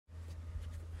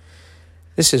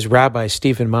This is Rabbi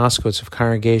Stephen Moskowitz of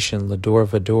Congregation Lador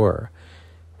Vador.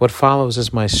 What follows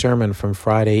is my sermon from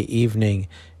Friday evening,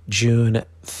 June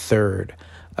 3rd,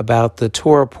 about the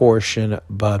Torah portion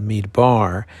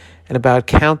Bamidbar and about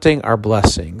counting our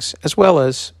blessings, as well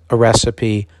as a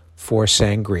recipe for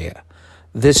sangria.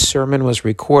 This sermon was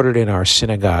recorded in our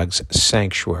synagogue's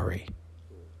sanctuary.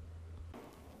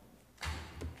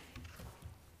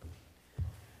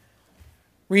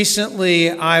 Recently,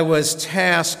 I was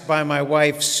tasked by my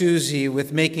wife, Susie,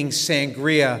 with making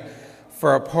sangria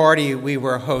for a party we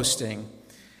were hosting.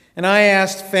 And I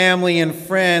asked family and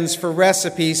friends for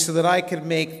recipes so that I could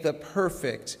make the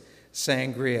perfect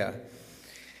sangria.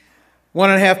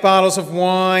 1.5 bottles of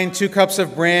wine, 2 cups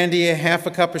of brandy, half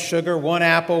a cup of sugar, 1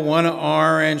 apple, 1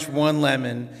 orange, 1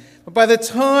 lemon. But by the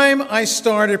time I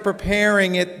started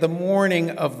preparing it the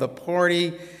morning of the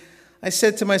party, I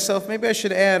said to myself, maybe I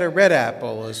should add a red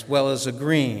apple as well as a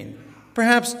green.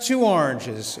 Perhaps 2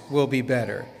 oranges will be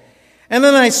better. And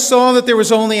then I saw that there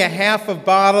was only a half a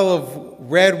bottle of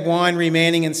red wine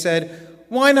remaining and said,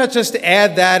 why not just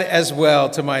add that as well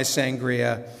to my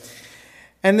sangria?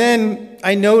 And then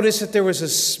I noticed that there was a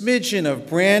smidgen of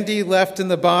brandy left in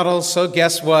the bottle, so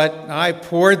guess what? I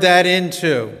poured that in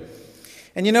too.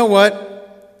 And you know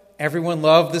what? Everyone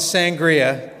loved the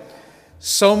sangria.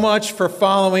 So much for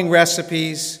following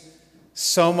recipes,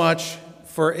 so much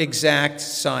for exact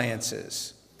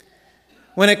sciences.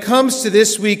 When it comes to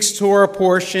this week's Torah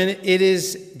portion, it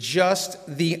is just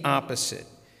the opposite.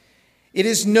 It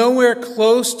is nowhere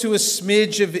close to a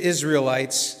smidge of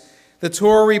Israelites. The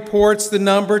Torah reports the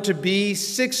number to be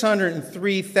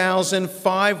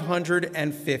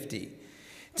 603,550.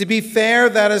 To be fair,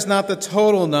 that is not the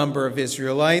total number of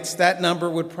Israelites. That number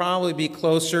would probably be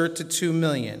closer to 2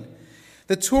 million.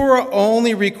 The Torah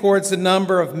only records the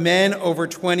number of men over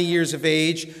 20 years of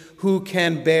age who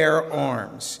can bear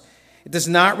arms. It does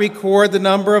not record the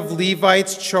number of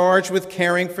Levites charged with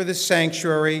caring for the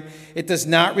sanctuary. It does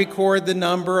not record the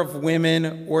number of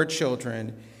women or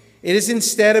children. It is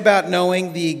instead about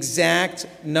knowing the exact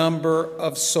number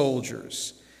of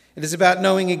soldiers. It is about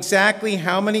knowing exactly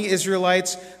how many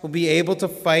Israelites will be able to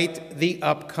fight the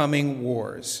upcoming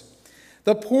wars.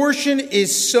 The portion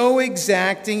is so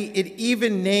exacting, it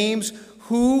even names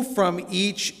who from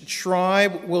each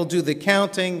tribe will do the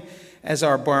counting. As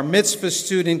our bar mitzvah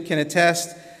student can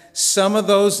attest, some of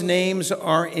those names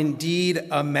are indeed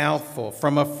a mouthful.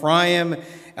 From Ephraim,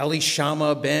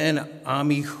 Elishama ben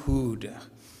Amihud.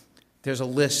 There's a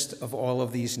list of all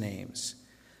of these names.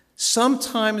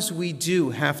 Sometimes we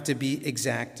do have to be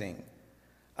exacting.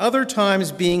 Other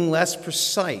times being less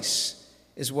precise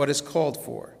is what is called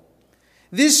for.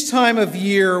 This time of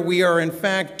year, we are in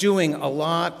fact doing a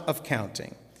lot of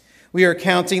counting. We are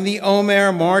counting the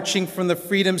Omer, marching from the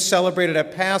freedom celebrated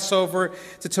at Passover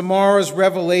to tomorrow's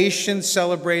revelation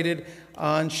celebrated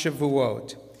on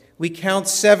Shavuot. We count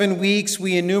 7 weeks,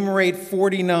 we enumerate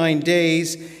 49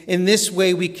 days. In this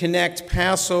way, we connect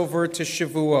Passover to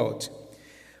Shavuot.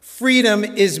 Freedom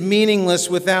is meaningless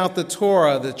without the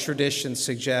Torah, the tradition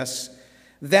suggests.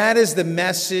 That is the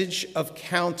message of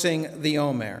counting the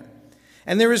Omer.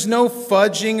 And there is no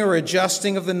fudging or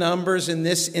adjusting of the numbers in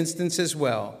this instance as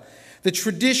well. The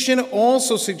tradition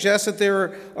also suggests that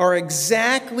there are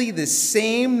exactly the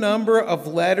same number of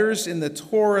letters in the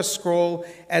Torah scroll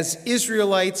as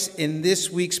Israelites in this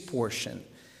week's portion,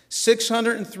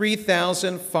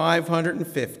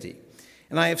 603,550.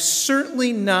 And I have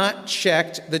certainly not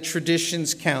checked the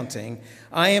tradition's counting.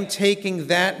 I am taking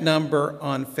that number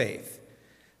on faith.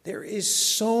 There is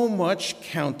so much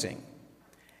counting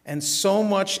and so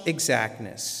much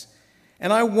exactness.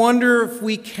 And I wonder if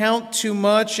we count too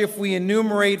much, if we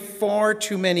enumerate far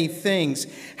too many things.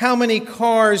 How many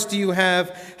cars do you have?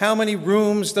 How many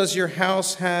rooms does your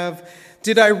house have?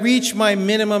 Did I reach my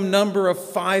minimum number of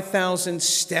 5,000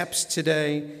 steps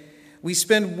today? We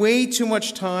spend way too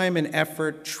much time and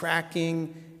effort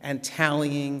tracking and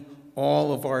tallying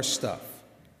all of our stuff.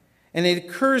 And it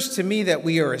occurs to me that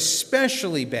we are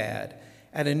especially bad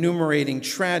at enumerating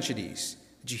tragedies.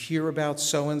 Did you hear about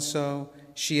so-and-so?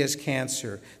 She has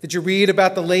cancer. Did you read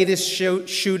about the latest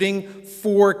shooting?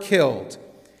 4 killed.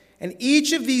 And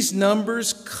each of these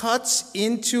numbers cuts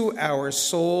into our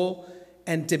soul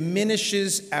and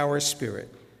diminishes our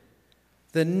spirit.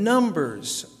 The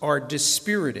numbers are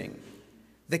dispiriting.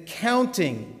 The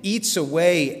counting eats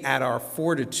away at our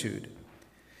fortitude.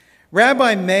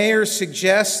 Rabbi Meir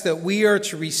suggests that we are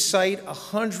to recite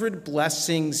 100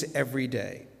 blessings every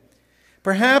day.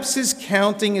 Perhaps his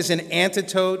counting is an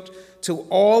antidote to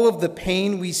all of the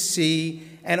pain we see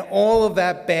and all of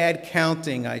that bad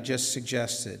counting I just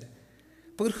suggested.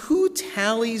 But who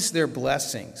tallies their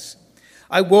blessings?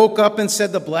 I woke up and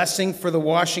said the blessing for the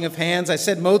washing of hands. I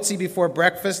said motzi before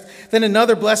breakfast, then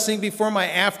another blessing before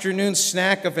my afternoon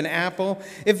snack of an apple.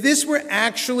 If this were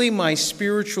actually my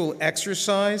spiritual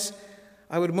exercise,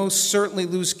 I would most certainly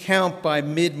lose count by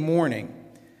mid-morning.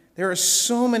 There are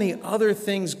so many other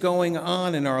things going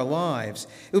on in our lives.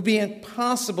 It would be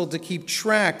impossible to keep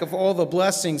track of all the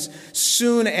blessings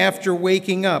soon after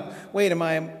waking up. Wait, am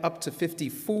I up to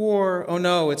 54? Oh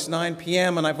no, it's 9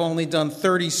 p.m. and I've only done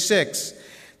 36.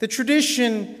 The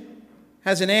tradition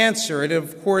has an answer. It,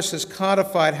 of course, has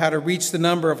codified how to reach the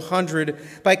number of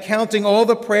 100 by counting all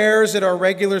the prayers at our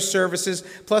regular services,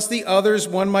 plus the others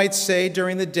one might say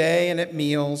during the day and at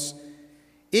meals.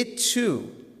 It,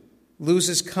 too,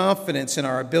 loses confidence in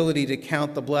our ability to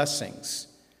count the blessings.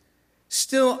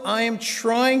 Still, I am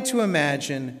trying to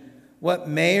imagine what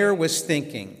Meir was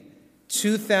thinking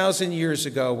 2,000 years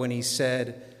ago when he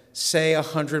said, say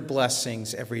 100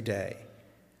 blessings every day.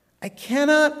 I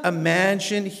cannot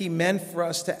imagine he meant for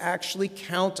us to actually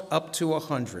count up to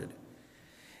 100.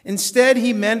 Instead,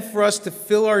 he meant for us to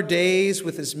fill our days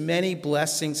with as many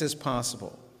blessings as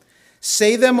possible.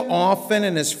 Say them often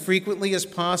and as frequently as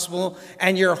possible,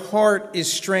 and your heart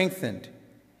is strengthened.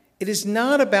 It is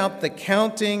not about the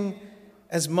counting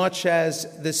as much as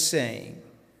the saying.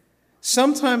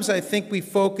 Sometimes I think we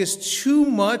focus too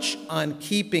much on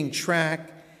keeping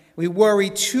track. We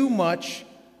worry too much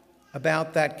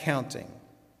about that counting.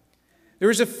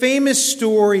 There is a famous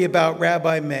story about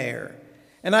Rabbi Meir,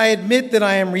 and I admit that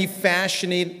I am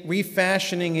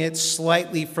refashioning it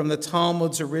slightly from the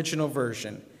Talmud's original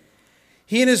version.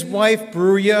 He and his wife,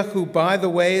 Bruya, who, by the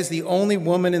way, is the only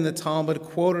woman in the Talmud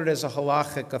quoted as a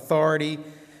halachic authority,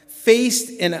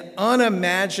 faced an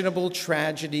unimaginable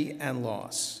tragedy and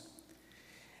loss.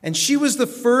 And she was the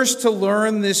first to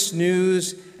learn this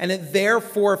news, and it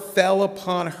therefore fell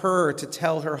upon her to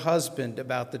tell her husband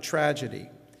about the tragedy.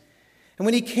 And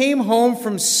when he came home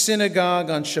from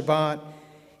synagogue on Shabbat,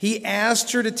 he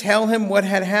asked her to tell him what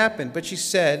had happened. But she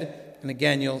said, and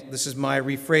again, this is my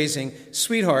rephrasing,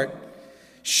 sweetheart,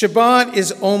 Shabbat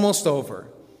is almost over.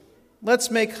 Let's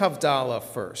make Havdalah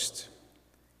first.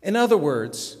 In other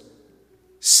words,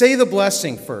 say the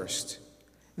blessing first.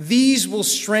 These will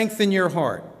strengthen your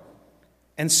heart.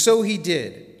 And so he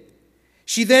did.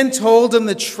 She then told him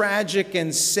the tragic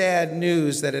and sad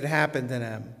news that had happened to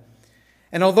them.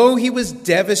 And although he was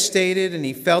devastated and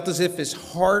he felt as if his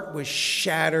heart was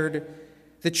shattered,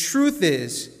 the truth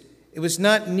is, it was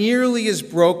not nearly as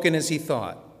broken as he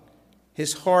thought.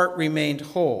 His heart remained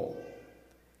whole.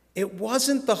 It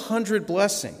wasn't the 100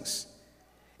 blessings.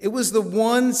 It was the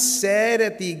one said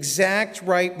at the exact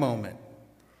right moment.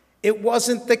 It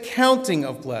wasn't the counting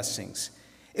of blessings.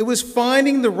 It was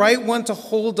finding the right one to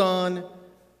hold on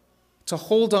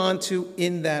to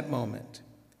in that moment.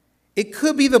 It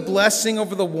could be the blessing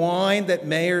over the wine that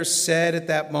Meir said at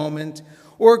that moment,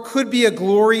 or it could be a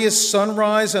glorious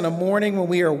sunrise on a morning when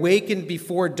we are awakened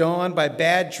before dawn by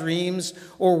bad dreams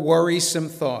or worrisome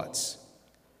thoughts.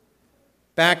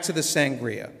 Back to the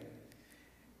sangria.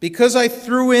 Because I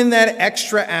threw in that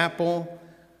extra apple,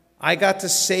 I got to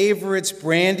savor its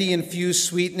brandy-infused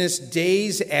sweetness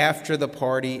days after the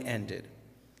party ended.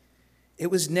 It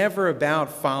was never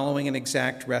about following an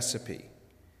exact recipe.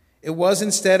 It was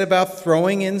instead about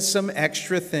throwing in some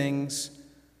extra things.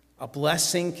 A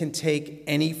blessing can take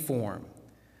any form.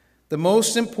 The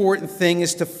most important thing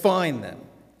is to find them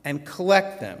and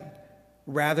collect them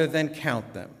rather than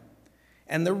count them.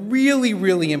 And the really,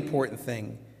 really important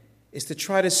thing is to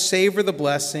try to savor the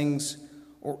blessings,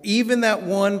 or even that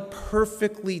one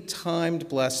perfectly timed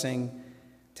blessing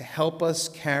to help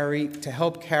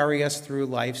carry us through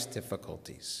life's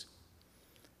difficulties.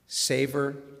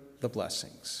 Savor the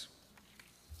blessings.